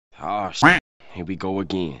Oh, here we go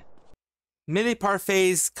again. Millie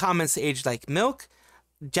Parfait's comments age like milk.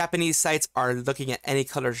 Japanese sites are looking at any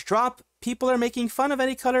colors drop. People are making fun of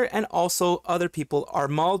any color, and also other people are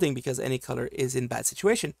malding because any color is in bad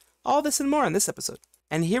situation. All this and more in this episode.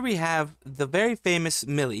 And here we have the very famous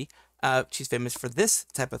Millie. She's famous for this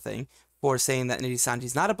type of thing, for saying that Nijisanji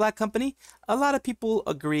is not a black company. A lot of people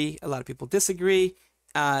agree, a lot of people disagree.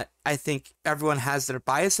 I think everyone has their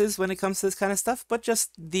biases when it comes to this kind of stuff, but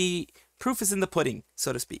just the proof is in the pudding,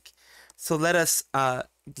 so to speak. So let us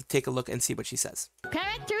take a look and see what she says.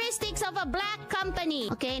 Characteristics of a black company.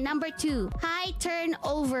 Okay, number 2, high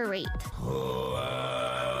turnover rate.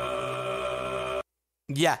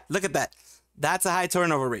 Yeah, look at that. That's a high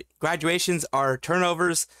turnover rate. Graduations are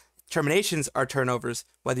turnovers. Terminations are turnovers.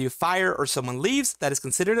 Whether you fire or someone leaves, that is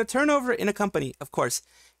considered a turnover in a company, of course.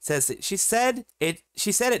 It says that she said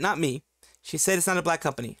it, not me. She said it's not a black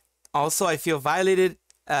company. Also, I feel violated.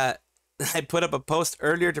 I put up a post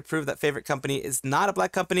earlier to prove that favorite company is not a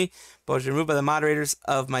black company, but was removed by the moderators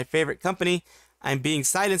of my favorite company. I'm being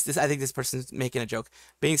silenced. I think this person's making a joke.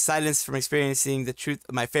 Being silenced from experiencing the truth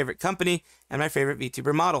of my favorite company and my favorite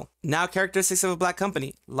VTuber model. Now, characteristics of a black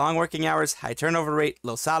company: long working hours, high turnover rate,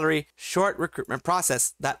 low salary, short recruitment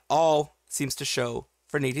process. That all seems to show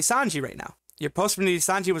for Nijisanji right now. Your post from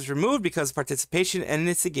Nijisanji was removed because of participation and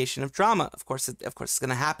instigation of drama. Of course, it's going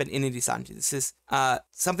to happen in Nijisanji. This is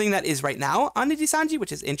something that is right now on Nijisanji,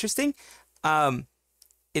 which is interesting. It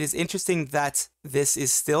is interesting that this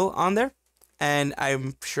is still on there. And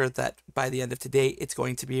I'm sure that by the end of today, it's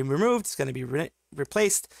going to be removed. It's going to be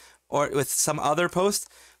replaced or with some other post.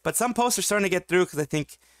 But some posts are starting to get through because I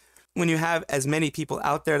think when you have as many people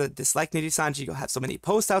out there that dislike Nijisanji, you'll have so many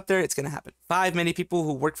posts out there, it's going to happen. 5, many people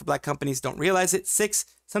who work for black companies don't realize it. 6,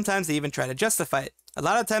 sometimes they even try to justify it. A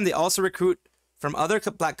lot of the time, they also recruit from other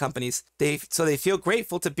black companies. So they feel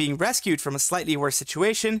grateful to being rescued from a slightly worse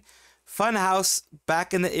situation. Funhouse,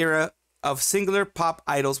 back in the era of singular pop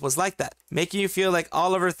idols, was like that, making you feel like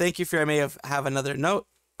Oliver, thank you for, I may have another note,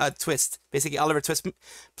 twist. Basically, Oliver Twist,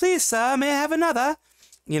 please sir, may I have another?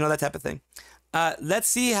 You know, that type of thing. Let's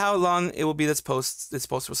see how long it will be. This post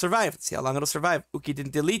will survive. Let's see how long it'll survive. Uki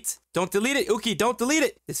didn't delete. Don't delete it, Uki, don't delete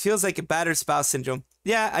it. This feels like a battered spouse syndrome.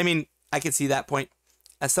 Yeah, I mean, I can see that point.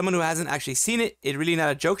 As someone who hasn't actually seen it, it's really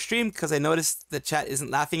not a joke stream because I noticed the chat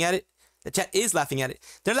isn't laughing at it. The chat is laughing at it.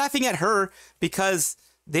 They're laughing at her because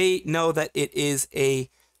they know that it is a,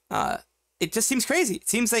 it just seems crazy. It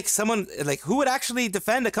seems like someone, like, who would actually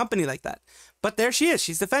defend a company like that? But there she is.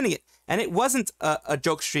 She's defending it. And it wasn't a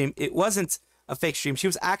joke stream. It wasn't a fake stream. She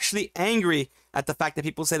was actually angry at the fact that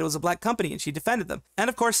people said it was a black company, and she defended them. And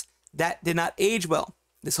of course, that did not age well.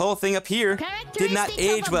 This whole thing up here did not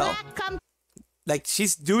age well. Like,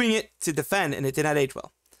 she's doing it to defend, and it did not age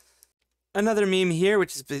well. Another meme here,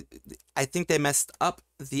 which is, I think they messed up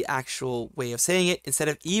the actual way of saying it. Instead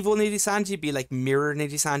of evil Nijisanji, be like mirror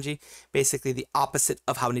Nijisanji. Basically the opposite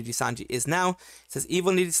of how Nijisanji is now. It says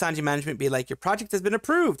evil Nijisanji management be like, your project has been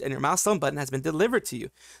approved and your milestone button has been delivered to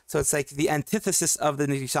you. So it's like the antithesis of the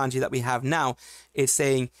Nijisanji that we have now is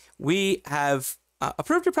saying, we have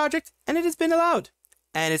approved your project and it has been allowed.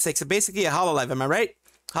 And it's like, so basically a Hololive, am I right?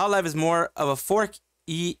 Hololive is more of a fork.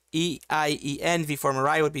 E-I-E-N. V for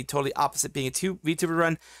Mariah would be totally opposite, being a VTuber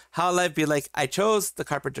run. Hololive be like, I chose the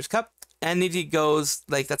Carpenter's Cup. And Niji goes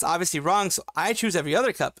like, that's obviously wrong, so I choose every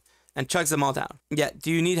other cup, and chugs them all down. Yeah,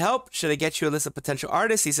 do you need help? Should I get you a list of potential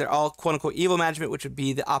artists? These are all quote-unquote evil management, which would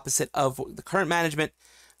be the opposite of the current management.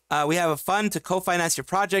 We have a fund to co-finance your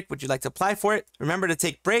project. Would you like to apply for it? Remember to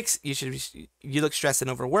take breaks. You look stressed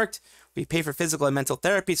and overworked. We pay for physical and mental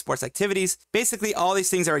therapy, sports activities. Basically, all these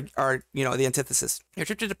things are you know, the antithesis. Your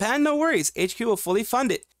trip to Japan? No worries. HQ will fully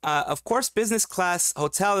fund it. Of course, business class,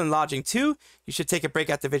 hotel, and lodging too. You should take a break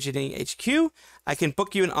after visiting HQ. I can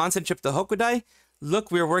book you an onsen trip to Hokudai.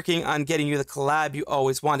 Look, we're working on getting you the collab you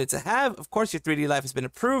always wanted to have. Of course, your 3D life has been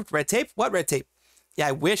approved. Red tape? What red tape? Yeah,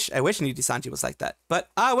 I wish Nijisanji was like that. But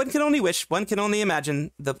one can only wish, one can only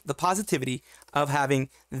imagine the positivity of having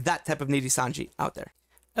that type of Nijisanji out there.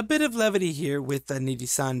 A bit of levity here with the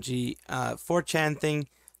Nijisanji 4chan thing.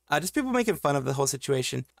 Just people making fun of the whole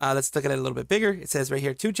situation. Let's look at it a little bit bigger. It says right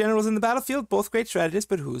here, 2 generals in the battlefield, both great strategists,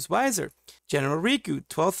 but who's wiser? General Riku,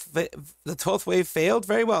 the 12th wave failed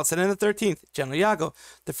very well, sent in the 13th. General Yagoo,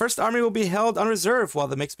 the 1st army will be held on reserve while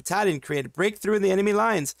the mixed battalion create a breakthrough in the enemy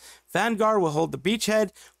lines. Vanguard will hold the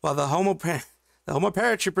beachhead while the Homo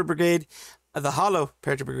Paratrooper Brigade, the Hollow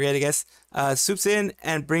Paratrooper Brigade, I guess, swoops in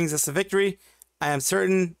and brings us a victory. I am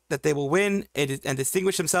certain that they will win and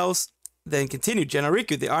distinguish themselves. then continued. General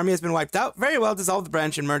Riku, the army has been wiped out. Very well, dissolve the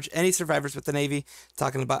branch and merge any survivors with the navy.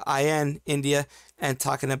 Talking about IN, India, and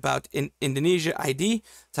talking about Indonesia, ID.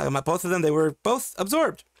 Talking about both of them, they were both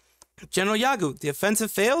absorbed. General Yagoo, the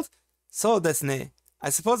offensive failed. So desu ne. I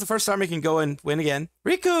suppose the first army can go and win again.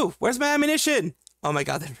 Riku, where's my ammunition? Oh my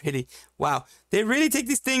god, they really take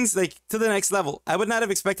these things like to the next level. I would not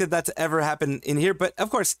have expected that to ever happen in here, but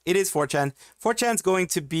of course, it is 4chan. 4chan's going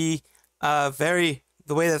to be the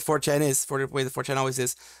way that 4chan is, the way that 4chan always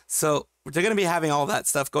is. So they're going to be having all that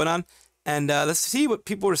stuff going on, and let's see what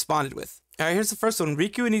people responded with. All right, here's the first one.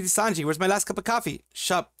 Riku and Nijisanji, where's my last cup of coffee?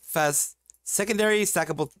 Shop fast. Secondary,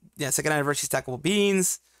 stackable, second anniversary stackable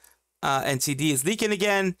beans. NCD is leaking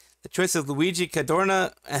again. The choice of Luigi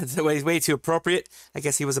Cadorna, and the way too appropriate. I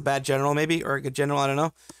guess he was a bad general, maybe, or a good general. I don't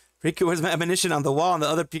know. Riku, where's my ammunition on the wall and the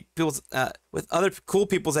other people's with other cool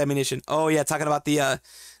people's ammunition? Oh yeah, talking about the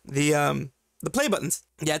play buttons.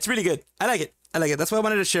 Yeah, it's really good. I like it. That's why I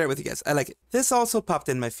wanted to share it with you guys. I like it. This also popped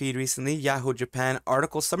in my feed recently. Yahoo Japan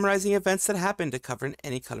article summarizing events that happened to cover in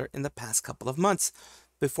any color in the past couple of months.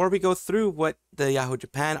 Before we go through what the Yahoo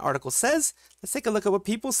Japan article says, let's take a look at what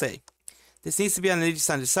people say. This needs to be on the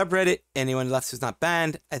Nijisanji subreddit. Anyone left who's not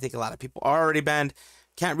banned. I think a lot of people are already banned.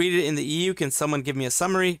 Can't read it in the EU. Can someone give me a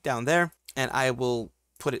summary down there? And I will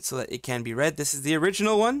put it so that it can be read. This is the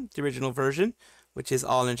original one, the original version, which is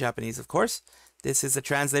all in Japanese, of course. This is a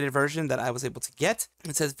translated version that I was able to get.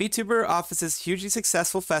 It says, VTuber Office's hugely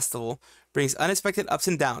successful festival brings unexpected ups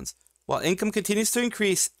and downs. While income continues to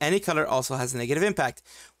increase, any color also has a negative impact.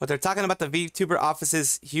 What they're talking about the VTuber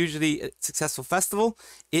Office's hugely successful festival,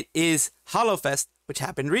 it is HoloFest, which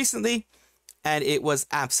happened recently, and it was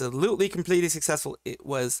absolutely completely successful. It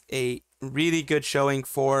was a really good showing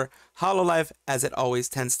for Hololive, as it always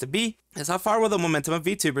tends to be. As how far will the momentum of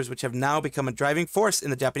VTubers, which have now become a driving force in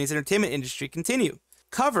the Japanese entertainment industry, continue?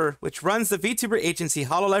 Cover, which runs the VTuber agency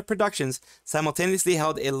Hololive Productions, simultaneously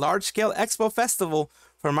held a large-scale expo festival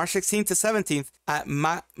from March 16th to 17th at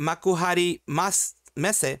Makuhari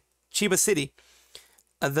Messe, Chiba City.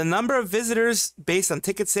 The number of visitors based on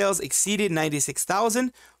ticket sales exceeded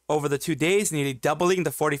 96,000 over the 2 days, nearly doubling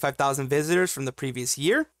the 45,000 visitors from the previous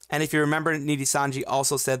year. And if you remember, Nijisanji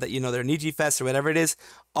also said that, their Niji Fest or whatever it is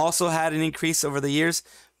also had an increase over the years.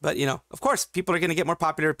 But, of course, people are going to get more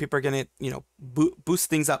popular. People are going to, boost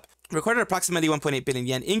things up. Recorded approximately 1.8 billion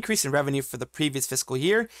yen increase in revenue for the previous fiscal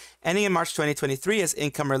year, ending in March 2023 as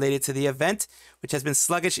income related to the event, which has been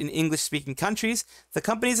sluggish in English-speaking countries. The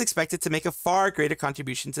company is expected to make a far greater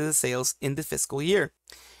contribution to the sales in the fiscal year.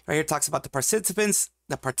 Right here it talks about the participants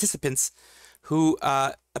who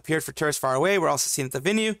appeared for Tourists Far Away were also seen at the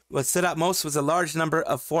venue. What stood out most was a large number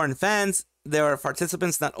of foreign fans. There are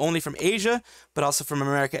participants not only from Asia, but also from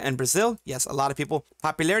America and Brazil. Yes, a lot of people.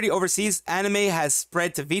 Popularity overseas. Anime has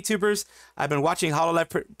spread to VTubers. I've been watching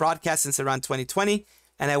Hololive broadcasts since around 2020,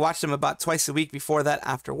 and I watched them about twice a week before that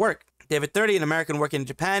after work. David 30, an American working in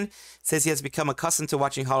Japan, says he has become accustomed to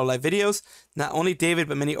watching Hololive videos. Not only David,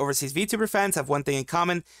 but many overseas VTuber fans have one thing in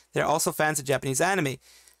common. They're also fans of Japanese anime.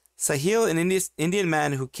 Sahil, an Indian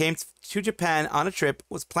man who came to Japan on a trip,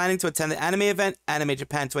 was planning to attend the anime event, Anime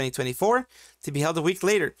Japan 2024, to be held a week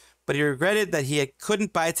later, but he regretted that he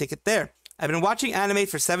couldn't buy a ticket there. I've been watching anime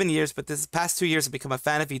for 7 years, but this past 2 years I've become a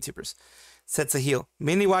fan of VTubers, said Sahil.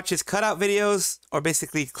 Mainly watches cutout videos, or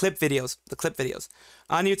basically the clip videos,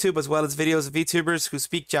 on YouTube, as well as videos of VTubers who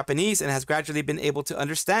speak Japanese and has gradually been able to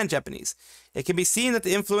understand Japanese. It can be seen that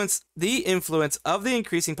the influence of the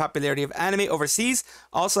increasing popularity of anime overseas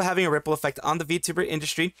also having a ripple effect on the VTuber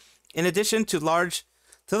industry. In addition to the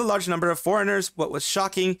large number of foreigners, what was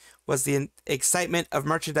shocking was the excitement of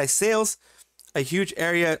merchandise sales. A huge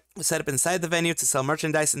area was set up inside the venue to sell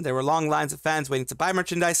merchandise, and there were long lines of fans waiting to buy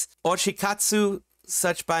merchandise. Ochikatsu,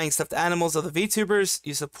 such buying stuffed animals of the VTubers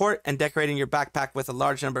you support, and decorating your backpack with a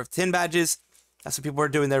large number of tin badges. That's what people were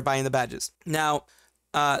doing. They're buying the badges. Now,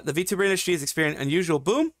 the VTuber industry is experiencing an unusual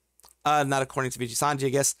boom, not according to Nijisanji, I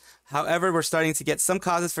guess. However, we're starting to get some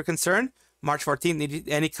causes for concern. March 14th,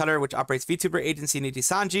 Any Color, which operates VTuber agency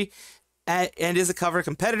Nijisanji, and is a cover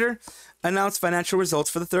competitor, announced financial results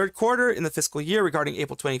for the third quarter in the fiscal year regarding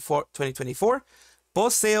April 2024.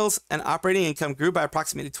 Both sales and operating income grew by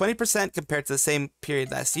approximately 20% compared to the same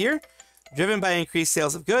period last year, driven by increased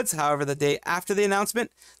sales of goods. However, the day after the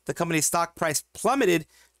announcement, the company's stock price plummeted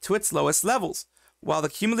to its lowest levels. While the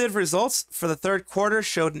cumulative results for the third quarter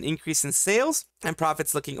showed an increase in sales and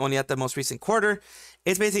profits looking only at the most recent quarter,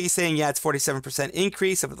 it's basically saying, yeah, it's 47%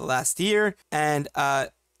 increase over the last year. And,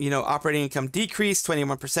 operating income decreased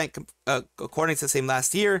 21% according to the same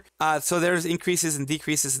last year. So there's increases and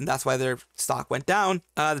decreases, and that's why their stock went down.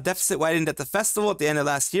 The deficit widened at the festival at the end of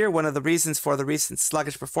last year. One of the reasons for the recent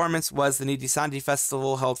sluggish performance was the Nijisanji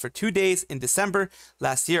festival held for 2 days in December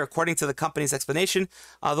last year. According to the company's explanation,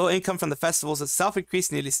 although income from the festivals itself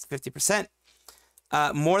increased nearly 50%,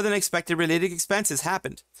 more than expected related expenses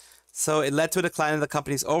happened. So it led to a decline in the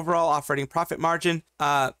company's overall operating profit margin.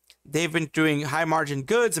 They've been doing high margin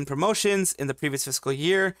goods and promotions in the previous fiscal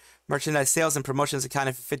year. Merchandise sales and promotions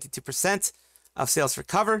accounted for 52% of sales for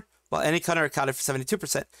cover, while any color accounted for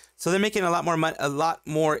 72%. So they're making a lot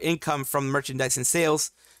more income from merchandise and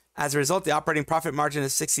sales. As a result, the operating profit margin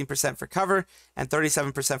is 16% for cover and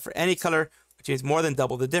 37% for any color, which means more than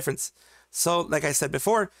double the difference. So, like I said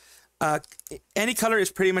before, any color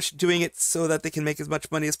is pretty much doing it so that they can make as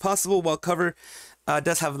much money as possible, while cover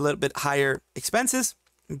does have a little bit higher expenses,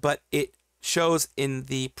 but it shows in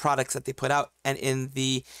the products that they put out and in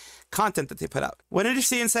the content that they put out. One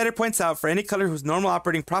industry insider points out, for any color whose normal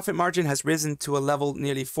operating profit margin has risen to a level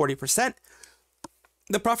nearly 40%,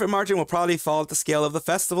 the profit margin will probably fall at the scale of the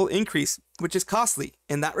festival increase, which is costly.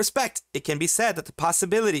 In that respect, it can be said that the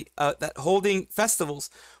possibility that holding festivals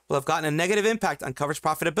will have gotten a negative impact on cover's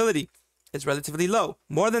profitability is relatively low.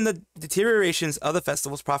 More than the deteriorations of the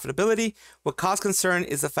festival's profitability, what caused concern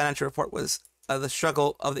is the financial report was the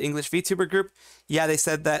struggle of the English VTuber group. Yeah, they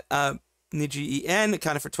said that Niji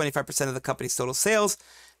accounted for 25% of the company's total sales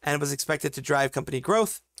and was expected to drive company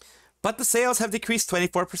growth. But the sales have decreased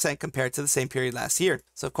 24% compared to the same period last year.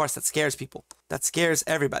 So, of course, that scares people. That scares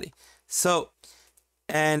everybody. So,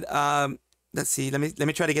 and let's see. Let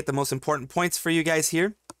me try to get the most important points for you guys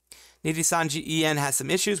here. Nijisanji has some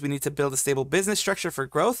issues. We need to build a stable business structure for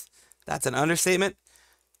growth. That's an understatement.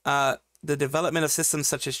 The development of systems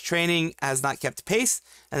such as training has not kept pace,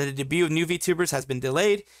 and the debut of new VTubers has been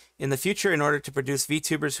delayed in the future in order to produce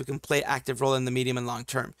VTubers who can play active role in the medium and long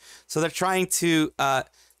term. So they're trying to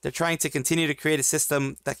continue to create a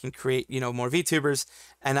system that can create, more VTubers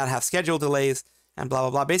and not have schedule delays and blah,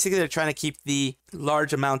 blah, blah. Basically, they're trying to keep the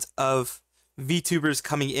large amount of VTubers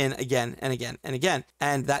coming in again and again and again.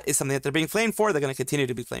 And that is something that they're being flamed for. They're going to continue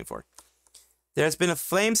to be flamed for. There's been a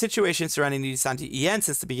flame situation surrounding Nijisanji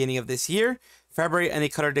since the beginning of this year. February,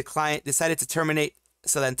 Anycutter decided to terminate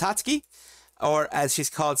Selen Tatsuki, or as she's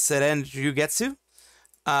called, Seren Ryugetsu.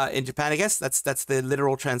 In Japan, I guess that's the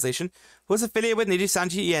literal translation, who was affiliated with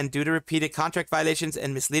Nijisanji due to repeated contract violations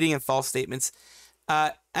and misleading and false statements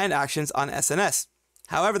and actions on SNS.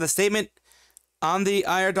 However, the statement on the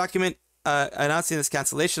IR document announcing this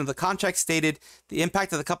cancellation of the contract stated the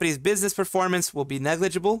impact of the company's business performance will be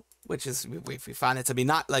negligible, which is, we found it to be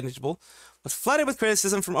not negligible, was flooded with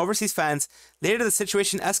criticism from overseas fans. Later, the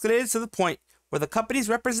situation escalated to the point where the company's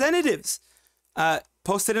representatives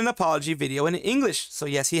posted an apology video in English. So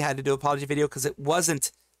yes, he had to do an apology video because it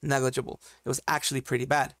wasn't negligible. It was actually pretty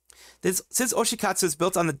bad. Since Oshikatsu is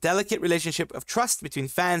built on the delicate relationship of trust between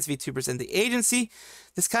fans, VTubers, and the agency,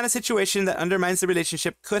 this kind of situation that undermines the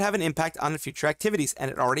relationship could have an impact on the future activities,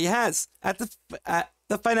 and it already has. At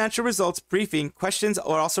the financial results briefing, questions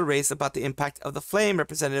are also raised about the impact of the flame.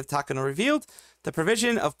 Representative Takano revealed the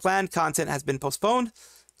provision of planned content has been postponed.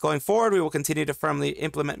 Going forward, we will continue to firmly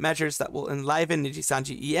implement measures that will enliven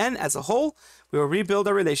Nijisanji as a whole. We will rebuild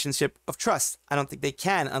our relationship of trust. I don't think they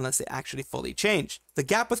can unless they actually fully change. The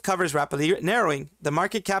gap with cover is rapidly narrowing. The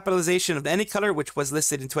market capitalization of any color, which was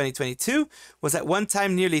listed in 2022, was at one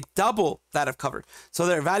time nearly double that of cover. So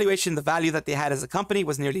their evaluation, the value that they had as a company,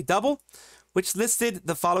 was nearly double, which listed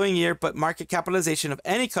the following year, but market capitalization of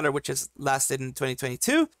any color, which is lasted in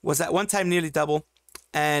 2022, was at one time nearly double.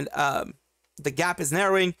 And the gap is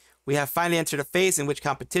narrowing. We have finally entered a phase in which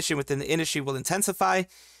competition within the industry will intensify.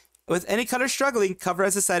 With any color struggling, Cover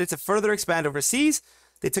has decided to further expand overseas.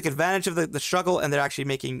 They took advantage of the struggle, and they're actually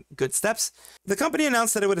making good steps. The company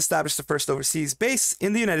announced that it would establish the first overseas base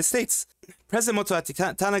in the United States. President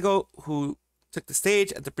Motoaki Tanago, who took the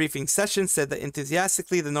stage at the briefing session, said that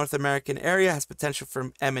enthusiastically the North American area has potential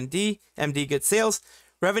for MD good sales,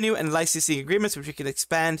 revenue, and licensing agreements, which we can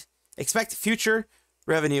expect future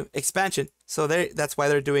revenue expansion. So that's why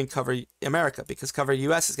they're doing Cover America, because Cover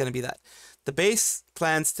US is going to be that. The base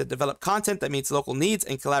plans to develop content that meets local needs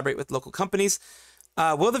and collaborate with local companies.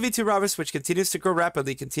 Will the VTuber harvest, which continues to grow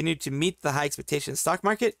rapidly, continue to meet the high expectation stock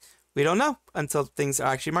market? We don't know until things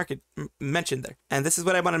are actually mentioned there. And this is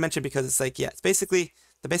what I want to mention because it's like, yeah, it's basically,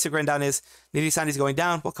 the basic rundown is Nijisanji is going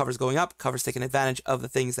down while Cover's going up. Cover's taking advantage of the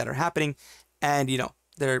things that are happening, and,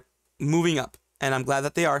 they're moving up. And I'm glad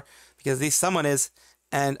that they are, because at least someone is.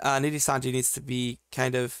 And Nijisanji needs to be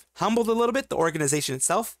kind of humbled a little bit, the organization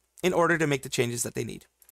itself, in order to make the changes that they need.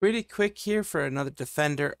 Really quick here for another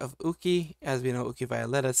defender of Uki. As we know, Uki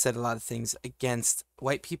Violetta said a lot of things against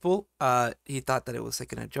white people. He thought that it was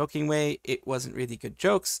like in a joking way. It wasn't really good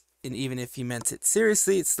jokes. And even if he meant it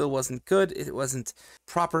seriously, it still wasn't good. It wasn't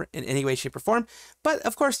proper in any way, shape, or form. But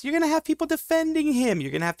of course, you're going to have people defending him. You're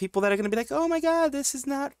going to have people that are going to be like, oh my God, this is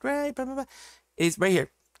not right. Blah, blah, blah. It's right here.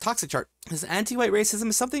 Toxic chart. This anti-white racism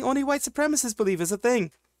is something only white supremacists believe is a thing.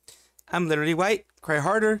 I'm literally white. Cry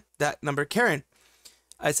harder. That number, Karen.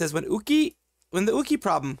 It says, when the Uki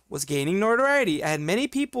problem was gaining notoriety, I had many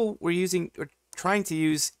people were using or trying to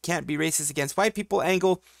use can't be racist against white people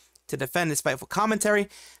angle to defend his spiteful commentary.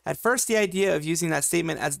 At first, the idea of using that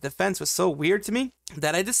statement as a defense was so weird to me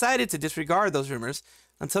that I decided to disregard those rumors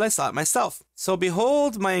until I saw it myself. So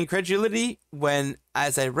behold my incredulity when,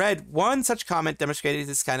 as I read, one such comment demonstrated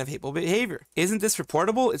this kind of hateful behavior. Isn't this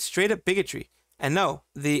reportable? It's straight up bigotry. And no,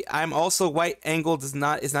 the I'm also white angle is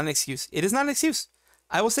not an excuse. It is not an excuse.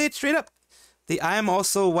 I will say it straight up. The I am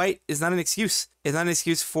also white is not an excuse. It's not an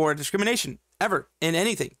excuse for discrimination, ever, in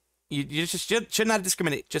anything. You just should not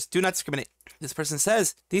discriminate. Just do not discriminate. This person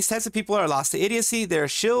says, these types of people are lost to idiocy. They're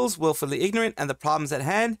shills, willfully ignorant, and the problem's at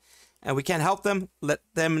hand, and we can't help them. Let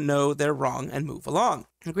them know they're wrong and move along.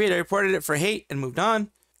 Agreed, I reported it for hate and moved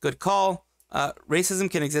on. Good call.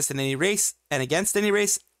 Racism can exist in any race and against any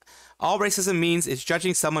race. All racism means is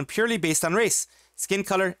judging someone purely based on race, skin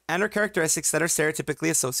color, and or characteristics that are stereotypically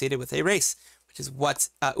associated with a race, which is what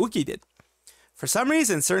Uki did. For some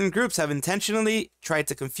reason, certain groups have intentionally tried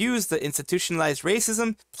to confuse the institutionalized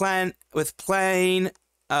racism plan with plain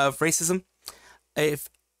of racism. If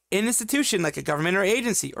an institution like a government or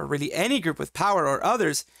agency, or really any group with power or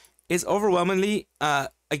others, is overwhelmingly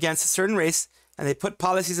against a certain race, and they put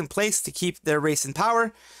policies in place to keep their race in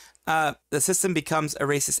power, the system becomes a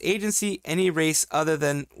racist agency, any race other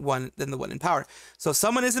than the one in power. So if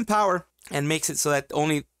someone is in power and makes it so that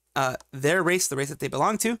only their race, the race that they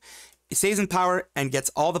belong to, it stays in power and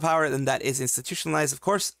gets all the power, then that is institutionalized, of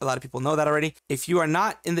course. A lot of people know that already. If you are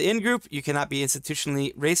not in the in-group, you cannot be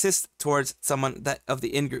institutionally racist towards someone of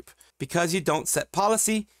the in-group. Because you don't set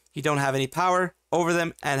policy, you don't have any power over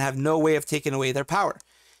them and have no way of taking away their power.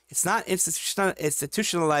 It's not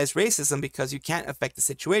institutionalized racism because you can't affect the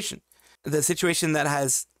situation. The situation that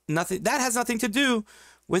has nothing to do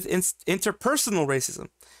with interpersonal racism.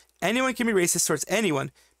 Anyone can be racist towards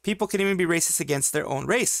anyone. People can even be racist against their own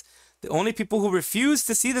race. The only people who refuse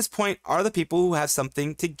to see this point are the people who have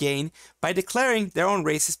something to gain by declaring their own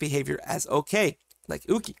racist behavior as okay. Like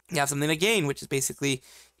Uki. You have something to gain, which is basically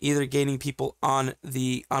either gaining people on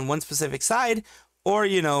one specific side or,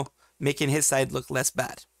 making his side look less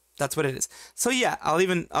bad. That's what it is. So yeah, I'll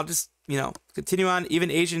just, continue on. Even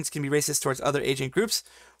Asians can be racist towards other Asian groups,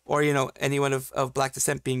 or, anyone of black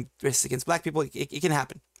descent being racist against black people. It can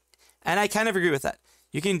happen. And I kind of agree with that.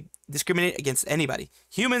 You can discriminate against anybody.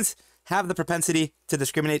 Humans have the propensity to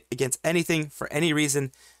discriminate against anything for any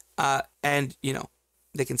reason. And,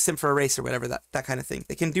 they can simp for a race or whatever, that kind of thing.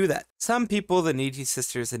 They can do that. Some people, the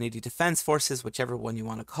Nijisisters, the Nijidefenders forces, whichever one you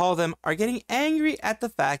want to call them, are getting angry at the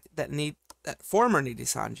fact that former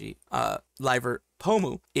Nijisanji liver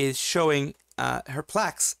Pomu is showing her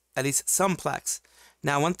plaques, at least some plaques.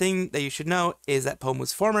 Now, one thing that you should know is that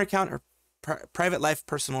Pomu's former account, her private life,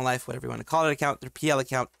 personal life, whatever you want to call it account, their PL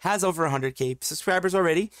account, has over 100K subscribers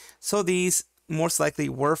already. So these most likely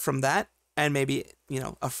were from that, and maybe,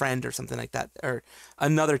 a friend or something like that, or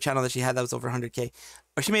another channel that she had that was over 100K.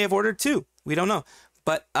 Or she may have ordered two. We don't know.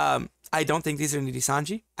 But I don't think these are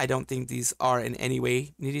Nijisanji. I don't think these are in any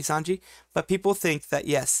way Nijisanji. But people think that,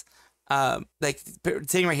 yes, like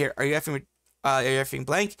saying right here, are you effing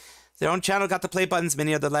blank? Their own channel got the play buttons.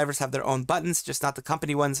 Many other livers have their own buttons, just not the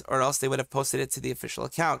company ones, or else they would have posted it to the official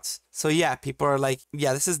accounts. So yeah, people are like,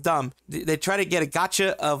 yeah, this is dumb. They try to get a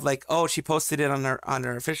gotcha of like, oh, she posted it on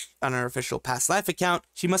her official past life account.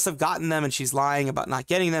 She must have gotten them, and she's lying about not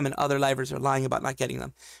getting them, and other livers are lying about not getting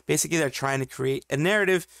them. Basically, they're trying to create a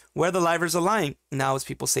narrative where the livers are lying. Now, as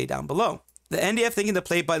people say down below. The NDF thinking the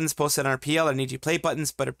play buttons posted on her PL are Niji play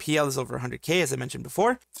buttons, but her PL is over 100K, as I mentioned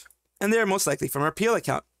before, and they are most likely from her PL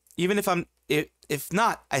account. Even if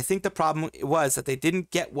not, I think the problem was that they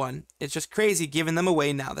didn't get one. It's just crazy giving them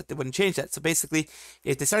away now that they wouldn't change that. So basically,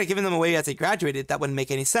 if they started giving them away as they graduated, that wouldn't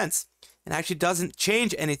make any sense. It actually doesn't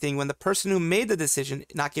change anything when the person who made the decision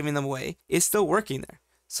not giving them away is still working there.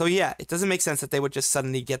 So yeah, it doesn't make sense that they would just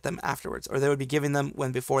suddenly get them afterwards, or they would be giving them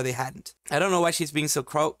when before they hadn't. I don't know why she's being so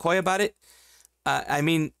coy about it. I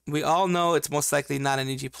mean, we all know it's most likely not an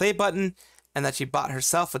Niji play button. and that she bought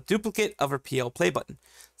herself a duplicate of her PL play button.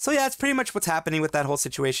 So yeah, it's pretty much what's happening with that whole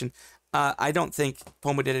situation. I don't think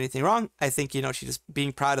Pomu did anything wrong. I think, you know, she's just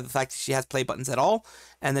being proud of the fact that she has play buttons at all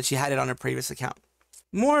and that she had it on her previous account.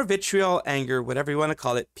 More vitriol, anger, whatever you want to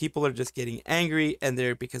call it. People are just getting angry and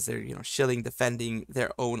because they're, you know, shilling, defending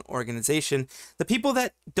their own organization. The people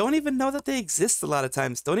that don't even know that they exist a lot of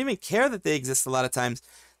times, don't even care that they exist a lot of times.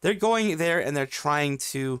 They're going there and they're trying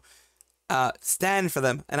to stand for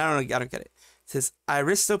them. And I don't get it. It says,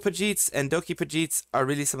 Aristopagits and Dokipagits are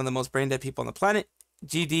really some of the most brain dead people on the planet.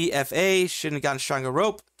 GDFA shouldn't have gotten stronger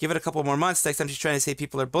rope. Give it a couple more months. Next time she's trying to say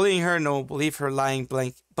people are bullying her, no one will believe her lying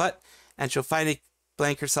blank butt, and she'll finally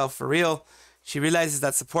blank herself for real. She realizes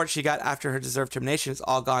that support she got after her deserved termination is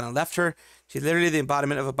all gone and left her. She's literally the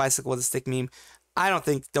embodiment of a bicycle with a stick meme. I don't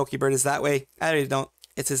think dokibird is that way. I really don't.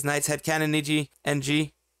 It's his Knight's Headcanon Niji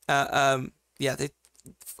NG. Yeah,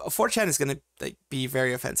 4chan is going to be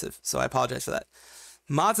very offensive, so I apologize for that.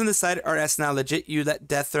 Mods on the side are now legit. You let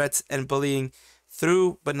death threats and bullying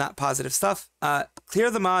through, but not positive stuff. Clear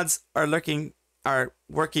the mods are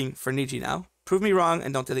working for Niji now. Prove me wrong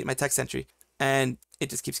and don't delete my text entry. And it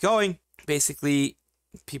just keeps going. Basically,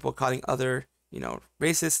 people calling other, you know,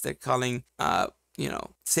 racist. They're calling, you know,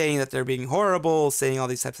 saying that they're being horrible, saying all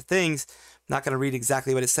these types of things. I'm not going to read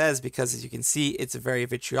exactly what it says because, as you can see, it's very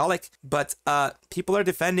vitriolic. But people are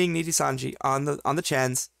defending Nijisanji on the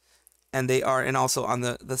chans. And they are, and also on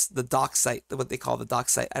the doc site, what they call the doc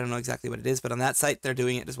site. I don't know exactly what it is, but on that site, they're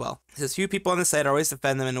doing it as well. It says, few people on the site always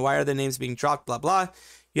defend them, and why are their names being dropped, blah, blah.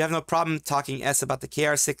 You have no problem talking S about the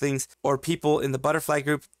KR sicklings or people in the butterfly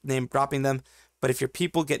group, name dropping them. But if your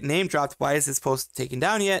people get name dropped, why is this post taken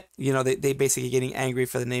down yet? You know, they basically getting angry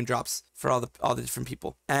for the name drops for all the different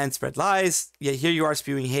people. And spread lies. Yeah, here you are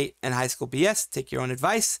spewing hate and high school BS. Take your own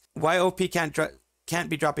advice. Why OP can't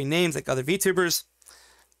be dropping names like other VTubers?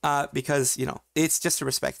 Because, you know, it's just a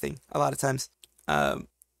respect thing a lot of times.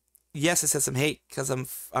 Yes, I said some hate because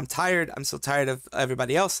I'm tired. I'm so tired of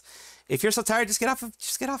everybody else. If you're so tired, just get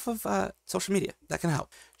off of social media. That can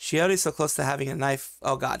help. Shiori is so close to having a knife.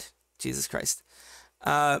 Oh God, Jesus Christ.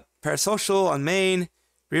 Parasocial on main.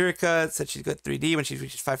 Ririka said she's got 3D when she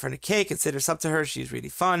reaches 500k. Consider sub to her. She's really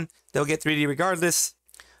fun. They'll get 3D regardless.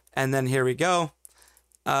 And then here we go.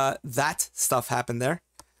 That stuff happened there.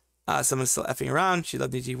 Someone's still effing around. She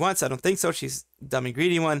loved Niji once. I don't think so. She's dumb and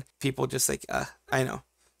greedy one. People just like, I know.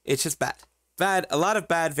 It's just bad. Bad. A lot of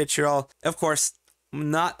bad vitriol. Of course,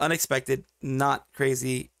 not unexpected, not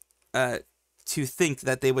crazy to think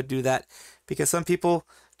that they would do that. Because some people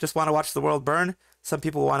just want to watch the world burn. Some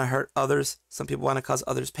people want to hurt others. Some people want to cause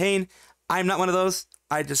others pain. I'm not one of those.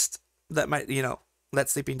 I just let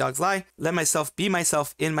sleeping dogs lie. Let myself be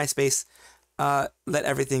myself in my space. Let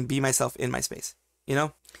everything be myself in my space. You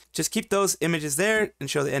know? Just keep those images there and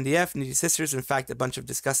show the NDF, Nijisisters, in fact, a bunch of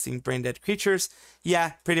disgusting brain-dead creatures.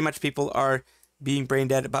 Yeah, pretty much people are being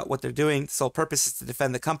brain-dead about what they're doing. The sole purpose is to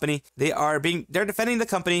defend the company. They're defending the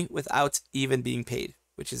company without even being paid,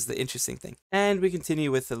 which is the interesting thing. And we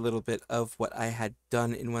continue with a little bit of what I had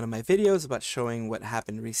done in one of my videos about showing what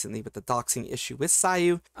happened recently with the doxing issue with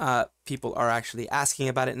Sayu. People are actually asking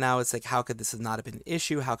about it now. It's like, how could this have not have been an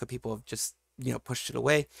issue? How could people have just pushed it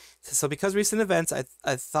away? So because recent events, I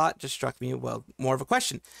thought just struck me, well, more of a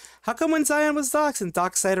question. How come when Zaion was doxxed and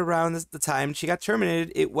doxxed around the time she got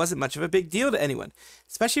terminated, it wasn't much of a big deal to anyone,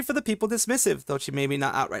 especially for the people dismissive, though she may be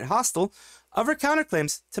not outright hostile, of her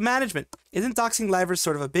counterclaims to management? Isn't doxing livers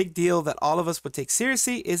sort of a big deal that all of us would take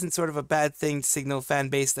seriously? Isn't sort of a bad thing to signal fan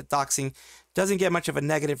base that doxing doesn't get much of a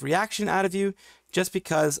negative reaction out of you just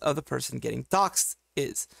because of the person getting doxed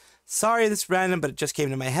is? Sorry, this is random, but it just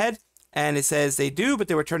came to my head. And it says they do, but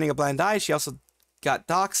they were turning a blind eye. She also got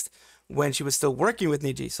doxed when she was still working with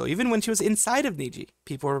Niji. So even when she was inside of Niji,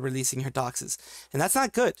 people were releasing her doxes. And that's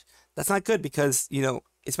not good. That's not good because,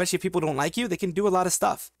 especially if people don't like you, they can do a lot of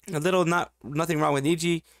stuff. Nothing wrong with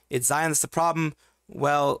Niji. It's Zaion that's the problem.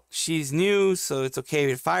 Well, she's new, so it's okay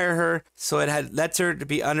to fire her. So it had led her to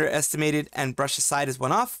be underestimated and brushed aside as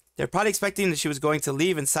one off. They're probably expecting that she was going to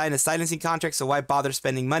leave and sign a silencing contract, so why bother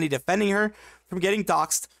spending money defending her from getting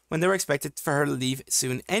doxed when they were expected for her to leave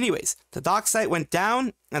soon anyways? The dox site went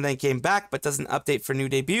down and then came back, but doesn't update for new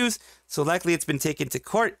debuts, so likely it's been taken to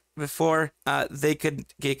court before they could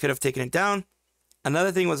have taken it down.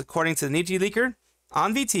 Another thing was, according to the Niji leaker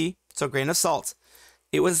on VT, so grain of salt,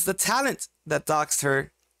 it was the talent that doxed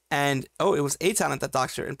her, and it was a talent that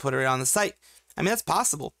doxed her and put her on the site. I mean, that's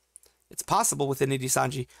possible. It's possible within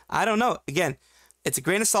Nijisanji. I don't know. Again, it's a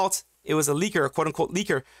grain of salt. It was a leaker, a quote-unquote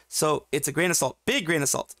leaker. So it's a grain of salt. Big grain of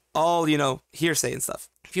salt. All, hearsay and stuff.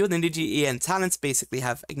 A few of the Niji EN talents basically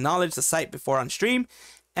have acknowledged the site before on stream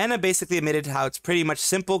Anna basically admitted how it's pretty much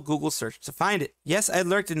simple Google search to find it. Yes, I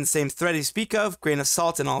lurked in the same thread you speak of, grain of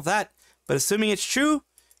salt and all that, but assuming it's true,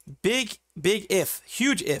 big if,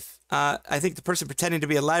 huge if. I think the person pretending to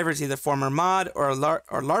be a liver is either former mod or a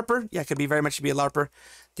LARPer. Yeah, it could be very much to be a LARPer.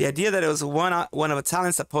 The idea that it was one of the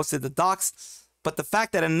talents that posted the docs, but the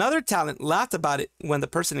fact that another talent laughed about it when the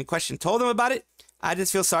person in question told them about it, I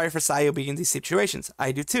just feel sorry for Sayu being in these situations.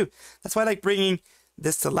 I do too. That's why I like bringing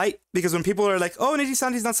this to light, because when people are like, oh,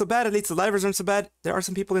 Nijisanji's not so bad, at least the livers aren't so bad, there are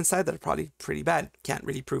some people inside that are probably pretty bad. Can't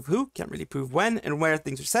really prove who, can't really prove when and where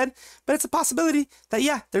things are said, but it's a possibility that,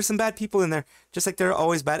 yeah, there's some bad people in there, just like there are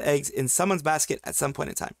always bad eggs in someone's basket at some point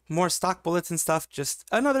in time. More stock bullets and stuff, just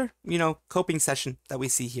another, coping session that we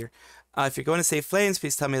see here. If you're going to save flames,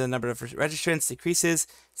 please tell me the number of registrants decreases.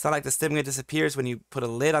 It's not like the stigma disappears when you put a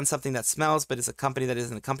lid on something that smells, but it's a company that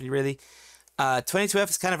isn't a company really. 22F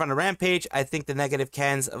is kind of on a rampage. I think the negative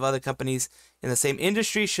cans of other companies in the same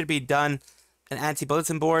industry should be done. And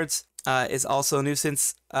anti-bulletin boards is also a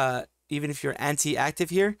nuisance, even if you're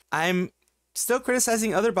anti-active here. I'm still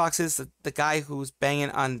criticizing other boxes. The guy who's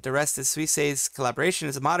banging on the rest of Suisei's collaboration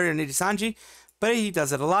is a moderator, Nijisanji, but he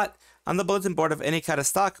does it a lot. On the bulletin board of any kind of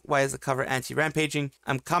stock, why is the cover anti-rampaging?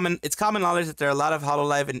 It's common knowledge that there are a lot of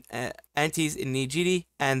Hololive and antis in Nijidi,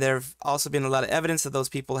 and there have also been a lot of evidence that those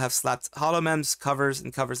people have slapped holomems, covers,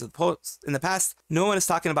 and covers of the posts in the past. No one is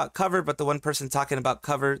talking about cover, but the one person talking about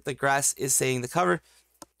cover, the grass, is saying the cover.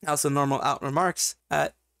 Also normal out remarks.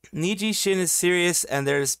 Niji Shin is serious, and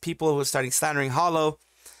there's people who are starting slandering Holo.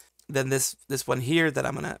 Then this one here that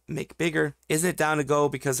I'm going to make bigger. Isn't it down to go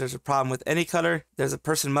because there's a problem with any color? There's a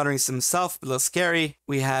person muttering to himself, a little scary.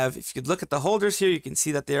 We have, if you look at the holders here, you can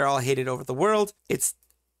see that they're all hated over the world. It's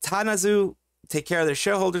Tanazu, take care of their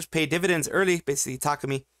shareholders, pay dividends early, basically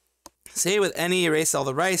Takumi. Say with any, erase all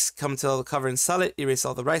the rice, come to the cover and sell it, erase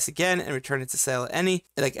all the rice again, and return it to sale any,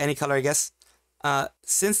 like any color, I guess.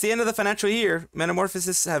 Since the end of the financial year,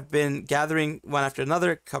 metamorphoses have been gathering one after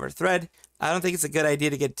another, cover thread. I don't think it's a good idea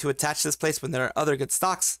to get too attached to this place when there are other good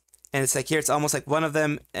stocks. And it's like here, it's almost like one of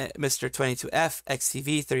them, Mr. 22F,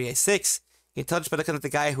 XTV 386. You can tell just by looking at the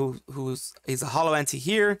guy he's a hollow anti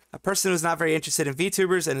here. A person who's not very interested in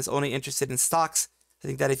VTubers and is only interested in stocks. I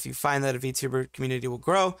think that if you find that a VTuber community will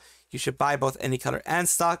grow, you should buy both any color and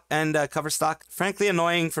stock and cover stock. Frankly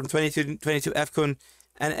annoying from 22F Kun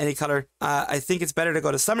and any color. I think it's better to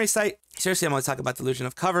go to summary site. Seriously, I'm only talking about delusion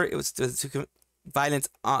of cover. It was too violent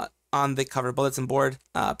on the cover bulletin board.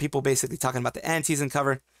 People basically talking about the antis and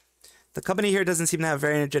cover. The company here doesn't seem to have a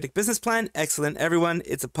very energetic business plan. Excellent, everyone.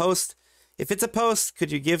 It's a post. If it's a post,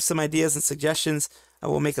 could you give some ideas and suggestions? I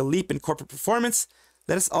will make a leap in corporate performance.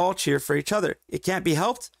 Let us all cheer for each other. It can't be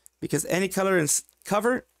helped because any color and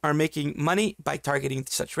cover are making money by targeting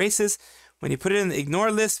such races. When you put it in the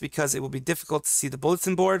ignore list, because it will be difficult to see the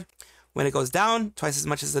bulletin board. When it goes down, twice as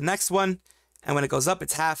much as the next one. And when it goes up,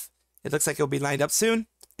 it's half. It looks like it will be lined up soon.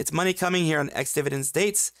 It's money coming here on X dividends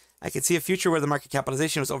dates. I can see a future where the market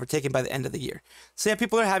capitalization was overtaken by the end of the year. So yeah,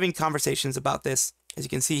 people are having conversations about this. As you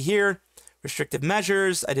can see here, restrictive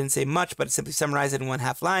measures. I didn't say much, but it simply summarized it in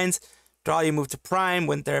 1/2 lines. Draw you move to prime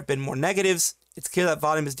when there have been more negatives. It's clear that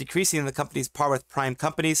volume is decreasing in the company's par with prime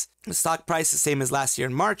companies. The stock price is the same as last year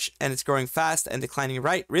in March, and it's growing fast and declining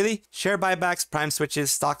right, really. Share buybacks, prime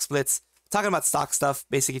switches, stock splits. Talking about stock stuff,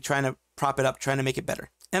 basically trying to prop it up, trying to make it better.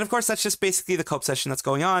 And of course, that's just basically the cope session that's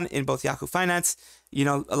going on in both Yahoo Finance.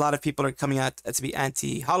 A lot of people are coming out to be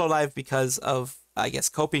anti-Hololive because of, I guess,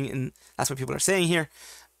 coping, and that's what people are saying here.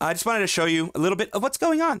 I just wanted to show you a little bit of what's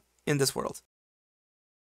going on in this world.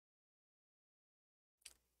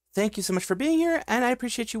 Thank you so much for being here, and I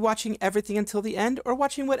appreciate you watching everything until the end, or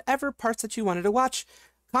watching whatever parts that you wanted to watch.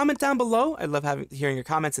 Comment down below. I love hearing your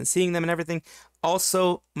comments and seeing them and everything.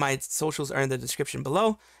 Also, my socials are in the description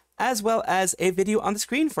below, as well as a video on the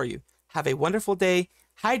screen for you. Have a wonderful day,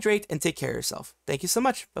 hydrate, and take care of yourself. Thank you so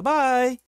much. Bye-bye.